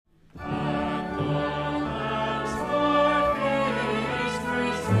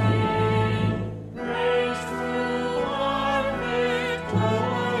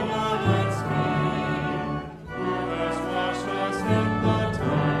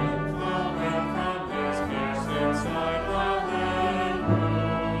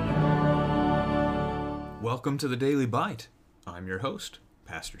Welcome to the Daily Bite. I'm your host,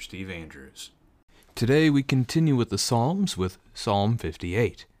 Pastor Steve Andrews. Today we continue with the Psalms with Psalm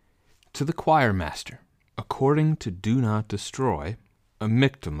 58. To the choir master, according to Do Not Destroy, a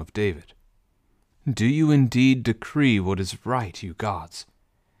Miktam of David. Do you indeed decree what is right, you gods?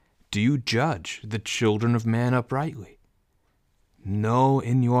 Do you judge the children of man uprightly? No,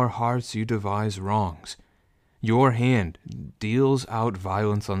 in your hearts you devise wrongs. Your hand deals out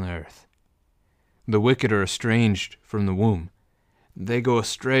violence on the earth. The wicked are estranged from the womb. They go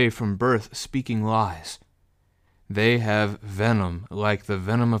astray from birth, speaking lies. They have venom like the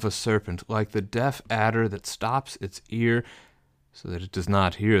venom of a serpent, like the deaf adder that stops its ear so that it does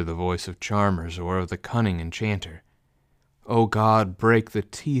not hear the voice of charmers or of the cunning enchanter. O God, break the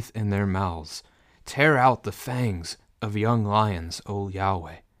teeth in their mouths. Tear out the fangs of young lions, O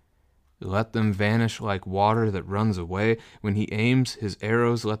Yahweh. Let them vanish like water that runs away. When he aims his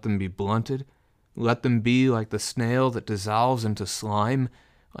arrows, let them be blunted. Let them be like the snail that dissolves into slime,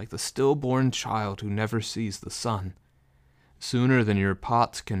 like the stillborn child who never sees the sun. Sooner than your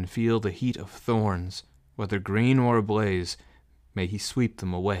pots can feel the heat of thorns, whether green or ablaze, may he sweep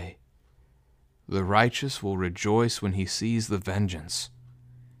them away. The righteous will rejoice when he sees the vengeance.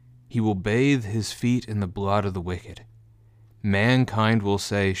 He will bathe his feet in the blood of the wicked. Mankind will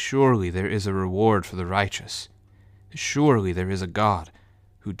say, surely there is a reward for the righteous. Surely there is a God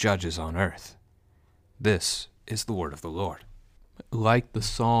who judges on earth. This is the word of the Lord. Like the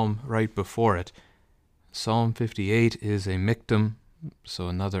psalm right before it, Psalm 58 is a miktam, so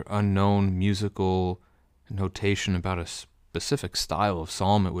another unknown musical notation about a specific style of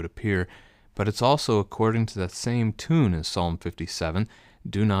psalm, it would appear, but it's also according to that same tune as Psalm 57,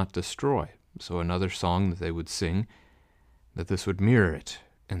 Do Not Destroy, so another song that they would sing, that this would mirror it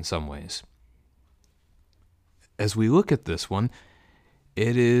in some ways. As we look at this one,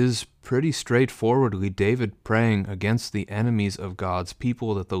 it is pretty straightforwardly David praying against the enemies of God's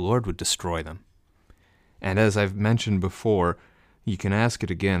people that the Lord would destroy them. And as I've mentioned before, you can ask it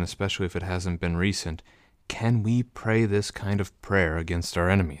again, especially if it hasn't been recent, can we pray this kind of prayer against our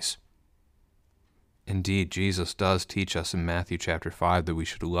enemies? Indeed, Jesus does teach us in Matthew chapter 5 that we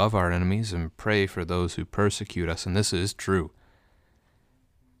should love our enemies and pray for those who persecute us, and this is true,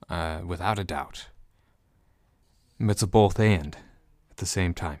 without a doubt. It's a both and. At the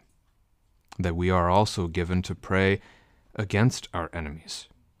same time, that we are also given to pray against our enemies,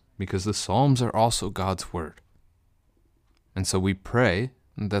 because the Psalms are also God's word. And so we pray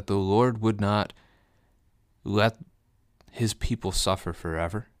that the Lord would not let his people suffer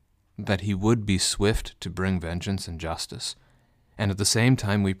forever, that he would be swift to bring vengeance and justice. And at the same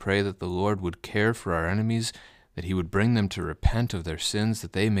time, we pray that the Lord would care for our enemies, that he would bring them to repent of their sins,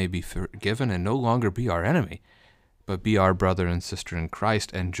 that they may be forgiven and no longer be our enemy, but be our brother and sister in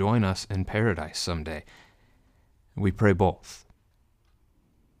Christ and join us in paradise someday. We pray both.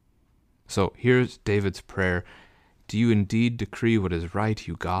 So here's David's prayer. Do you indeed decree what is right,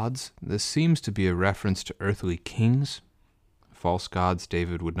 you gods? This seems to be a reference to earthly kings. False gods,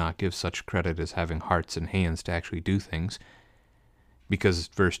 David would not give such credit as having hearts and hands to actually do things, because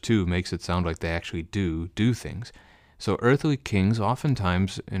verse 2 makes it sound like they actually do things. So earthly kings,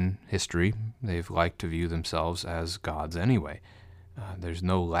 oftentimes in history, they've liked to view themselves as gods anyway. There's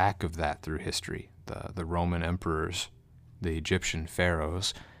no lack of that through history. The Roman emperors, the Egyptian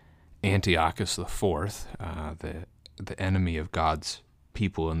pharaohs, Antiochus IV, the enemy of God's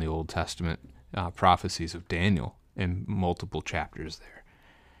people in the Old Testament, prophecies of Daniel in multiple chapters there.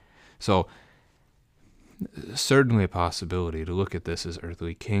 So certainly a possibility to look at this as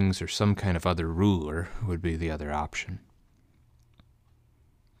earthly kings or some kind of other ruler would be the other option.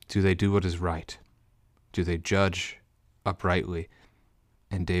 Do they do what is right? Do they judge uprightly?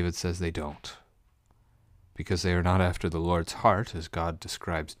 And David says they don't, because they are not after the Lord's heart, as God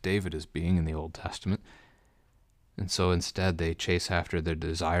describes David as being in the Old Testament. And so instead they chase after the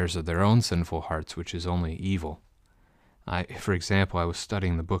desires of their own sinful hearts, which is only evil. For example, I was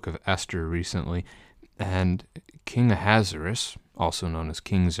studying the book of Esther recently, and King Ahasuerus, also known as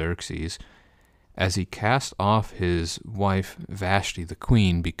King Xerxes, as he cast off his wife Vashti, the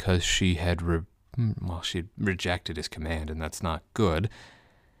queen, because she had she rejected his command, and that's not good,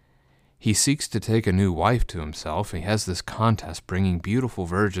 he seeks to take a new wife to himself. He has this contest bringing beautiful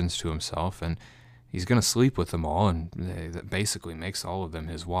virgins to himself, and he's going to sleep with them all, and that basically makes all of them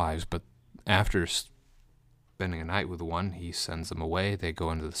his wives, but after spending a night with one, he sends them away. They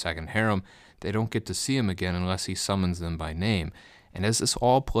go into the second harem. They don't get to see him again unless he summons them by name. And as this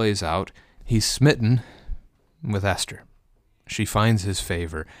all plays out, he's smitten with Esther. She finds his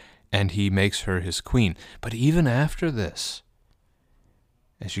favor, and he makes her his queen. But even after this,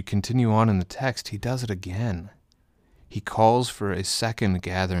 as you continue on in the text, he does it again. He calls for a second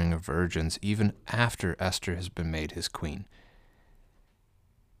gathering of virgins, even after Esther has been made his queen.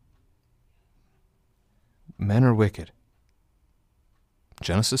 Men are wicked.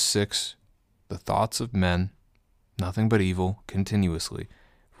 Genesis 6, the thoughts of men, nothing but evil, continuously.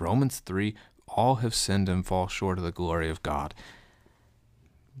 Romans 3, all have sinned and fall short of the glory of God.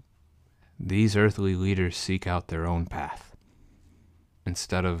 These earthly leaders seek out their own path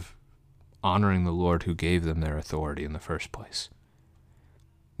instead of honoring the Lord who gave them their authority in the first place.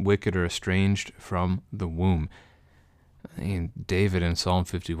 Wicked are estranged from the womb. I mean, David in Psalm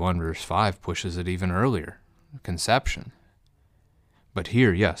 51, verse 5, pushes it even earlier, conception. But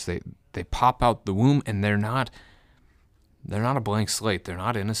here, yes, they pop out the womb, and they're not a blank slate. They're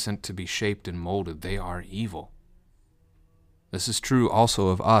not innocent to be shaped and molded. They are evil. This is true also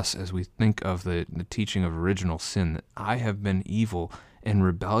of us as we think of the teaching of original sin, that I have been evil in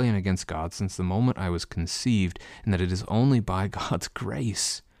rebellion against God since the moment I was conceived, and that it is only by God's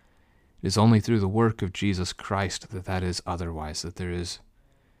grace, it is only through the work of Jesus Christ that is otherwise, that there is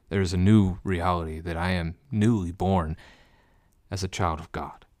a new reality, that I am newly born as a child of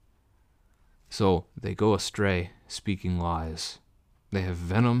God. So they go astray, speaking lies. They have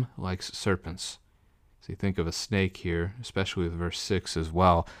venom like serpents. So you think of a snake here, especially with verse 6 as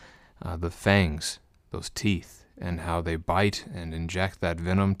well, the fangs, those teeth, and how they bite and inject that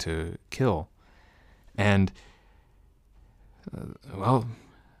venom to kill. And,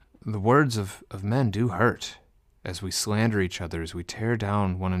 the words of men do hurt as we slander each other, as we tear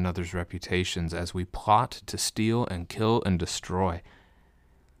down one another's reputations, as we plot to steal and kill and destroy.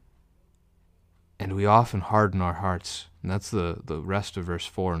 And we often harden our hearts. And that's the rest of verse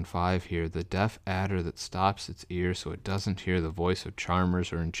 4 and 5 here. The deaf adder that stops its ear so it doesn't hear the voice of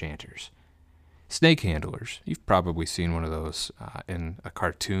charmers or enchanters. Snake handlers. You've probably seen one of those in a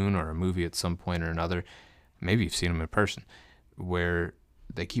cartoon or a movie at some point or another. Maybe you've seen them in person, where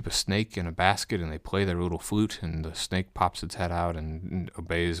they keep a snake in a basket and they play their little flute, and the snake pops its head out and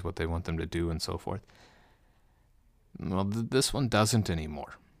obeys what they want them to do and so forth. Well, this one doesn't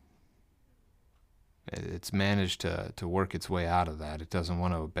anymore. It's managed to work its way out of that. It doesn't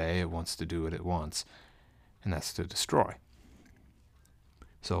want to obey. It wants to do what it wants, and that's to destroy.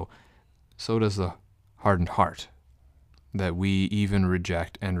 So does the hardened heart, that we even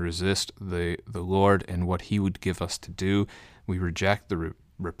reject and resist the Lord and what he would give us to do. We reject the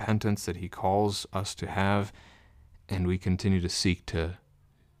repentance that he calls us to have, and we continue to seek to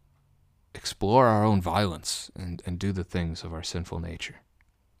explore our own violence and do the things of our sinful nature.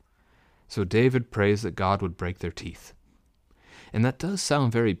 So David prays that God would break their teeth. And that does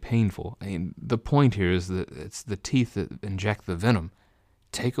sound very painful. I mean, the point here is that it's the teeth that inject the venom.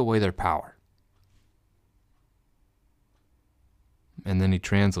 Take away their power. And then he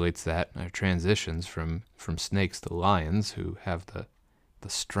translates that, or transitions from snakes to lions, who have the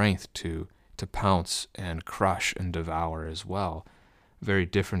strength to pounce and crush and devour as well. A very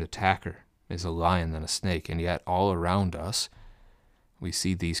different attacker is a lion than a snake, and yet all around us we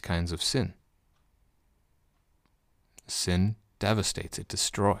see these kinds of sin. Sin devastates, it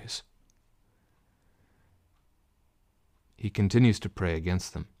destroys. He continues to pray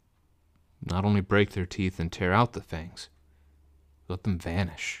against them. Not only break their teeth and tear out the fangs, let them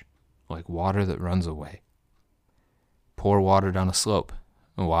vanish like water that runs away. Pour water down a slope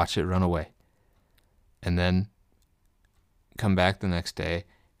and watch it run away. And then come back the next day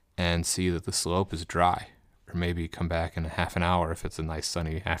and see that the slope is dry. Or maybe come back in a half an hour if it's a nice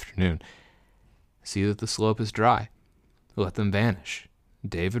sunny afternoon. See that the slope is dry. Let them vanish.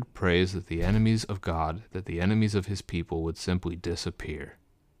 David prays that the enemies of God, that the enemies of his people would simply disappear,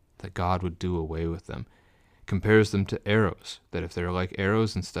 that God would do away with them. Compares them to arrows, that if they're like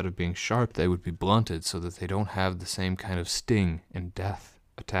arrows, instead of being sharp, they would be blunted so that they don't have the same kind of sting and death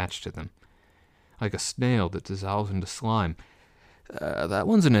attached to them. Like a snail that dissolves into slime. That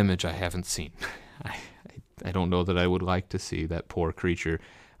one's an image I haven't seen. I don't know that I would like to see that poor creature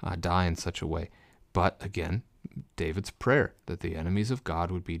die in such a way. But again, David's prayer that the enemies of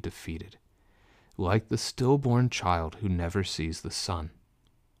God would be defeated, like the stillborn child who never sees the sun.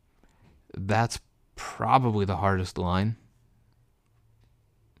 That's probably the hardest line.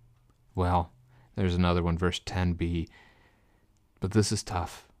 Well, there's another one, verse 10b. But this is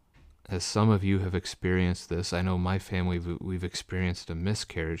tough. as some of you have experienced this. I know my family, we've experienced a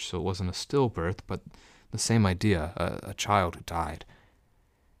miscarriage, so it wasn't a stillbirth, but the same idea, a child who died,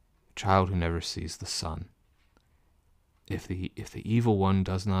 a child who never sees the sun. If the evil one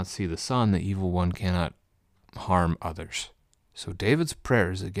does not see the sun, the evil one cannot harm others. So David's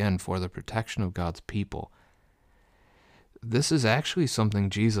prayers, again, for the protection of God's people. This is actually something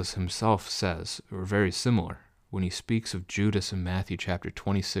Jesus himself says, or very similar. When he speaks of Judas in Matthew chapter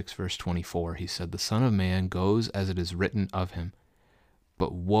 26, verse 24, he said, "The Son of Man goes as it is written of him.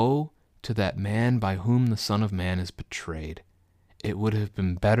 But woe to that man by whom the Son of Man is betrayed. It would have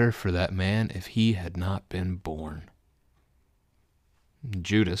been better for that man if he had not been born."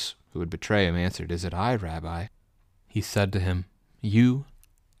 Judas, who would betray him, answered, "Is it I, Rabbi?" He said to him, "You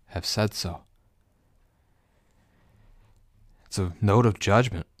have said so." It's a note of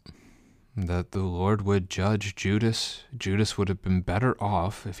judgment that the Lord would judge Judas. Judas would have been better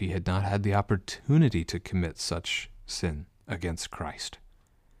off if he had not had the opportunity to commit such sin against Christ.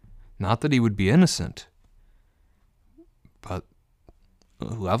 Not that he would be innocent, but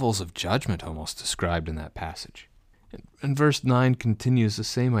levels of judgment almost described in that passage. And verse 9 continues the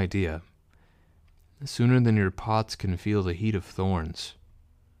same idea. "Sooner than your pots can feel the heat of thorns,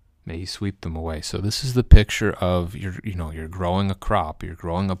 may he sweep them away." So this is the picture of you're growing a crop, you're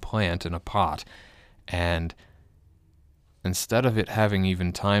growing a plant in a pot, and instead of it having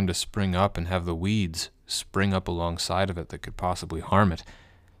even time to spring up and have the weeds spring up alongside of it that could possibly harm it,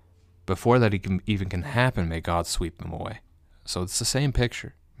 before that even can happen, may God sweep them away. So it's the same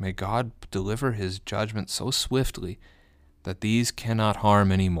picture. May God deliver his judgment so swiftly that these cannot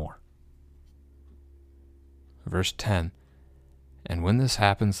harm anymore. Verse 10, "And when this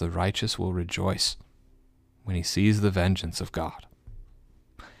happens, the righteous will rejoice when he sees the vengeance of God."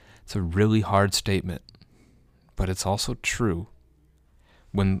 It's a really hard statement, but it's also true.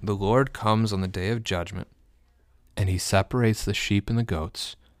 When the Lord comes on the day of judgment, and he separates the sheep and the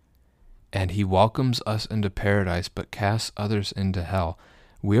goats, and he welcomes us into paradise but casts others into hell,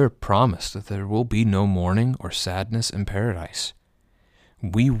 we are promised that there will be no mourning or sadness in paradise.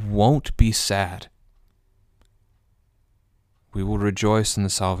 We won't be sad. We will rejoice in the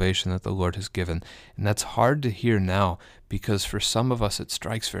salvation that the Lord has given. And that's hard to hear now, because for some of us it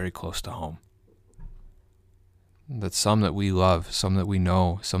strikes very close to home. That some that we love, some that we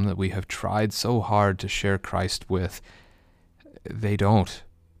know, some that we have tried so hard to share Christ with, they don't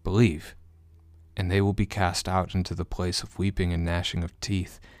believe. And they will be cast out into the place of weeping and gnashing of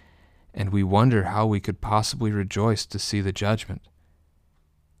teeth. And we wonder how we could possibly rejoice to see the judgment.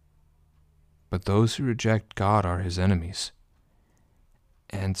 But those who reject God are his enemies.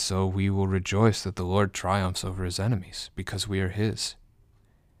 And so we will rejoice that the Lord triumphs over his enemies, because we are his.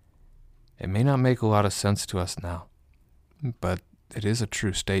 It may not make a lot of sense to us now, but it is a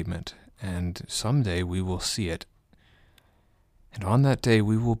true statement, and someday we will see it. And on that day,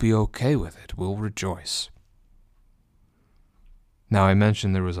 we will be okay with it. We'll rejoice. Now, I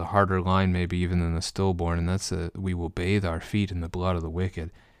mentioned there was a harder line maybe even than the stillborn, and that's we will bathe our feet in the blood of the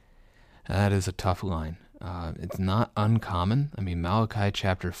wicked. That is a tough line. It's not uncommon. I mean, Malachi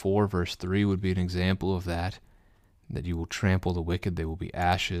chapter 4, verse 3 would be an example of that you will trample the wicked, they will be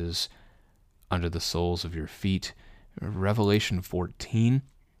ashes under the soles of your feet. Revelation 14,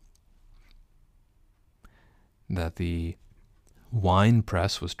 that the wine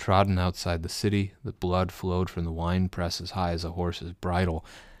press was trodden outside the city. The blood flowed from the wine press as high as a horse's bridle.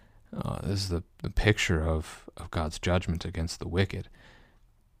 This is the picture of God's judgment against the wicked.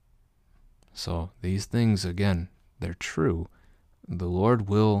 So these things, again, they're true. The Lord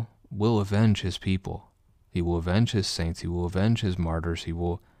will avenge his people. He will avenge his saints. He will avenge his martyrs. He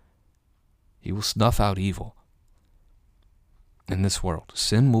will snuff out evil in this world.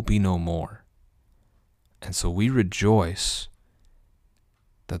 Sin will be no more. And so we rejoice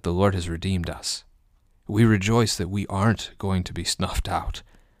that the Lord has redeemed us. We rejoice that we aren't going to be snuffed out,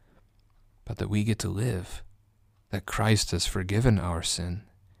 but that we get to live, that Christ has forgiven our sin.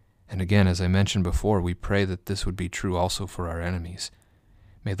 And again, as I mentioned before, we pray that this would be true also for our enemies.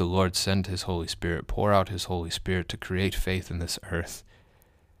 May the Lord send his Holy Spirit, pour out his Holy Spirit to create faith in this earth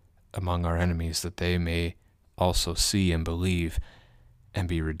among our enemies, that they may also see and believe and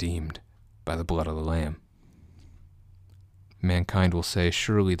be redeemed by the blood of the Lamb. Mankind will say,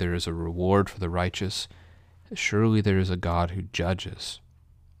 surely there is a reward for the righteous. Surely there is a God who judges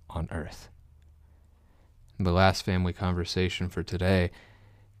on earth. The last family conversation for today,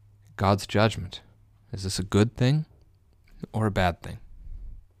 God's judgment. Is this a good thing or a bad thing?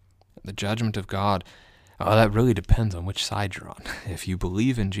 The judgment of God, that really depends on which side you're on. If you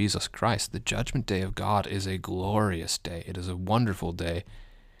believe in Jesus Christ, the judgment day of God is a glorious day. It is a wonderful day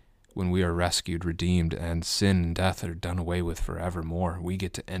when we are rescued, redeemed, and sin and death are done away with forevermore, we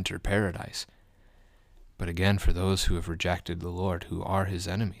get to enter paradise. But again, for those who have rejected the Lord, who are his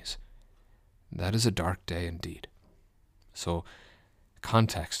enemies, that is a dark day indeed. So,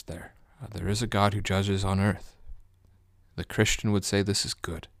 context there. There is a God who judges on earth. The Christian would say this is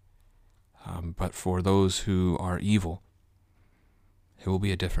good. But for those who are evil, it will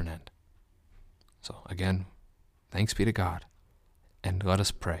be a different end. So again, thanks be to God, and let us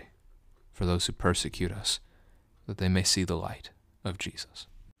pray for those who persecute us, that they may see the light of Jesus.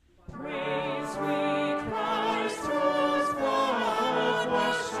 Praise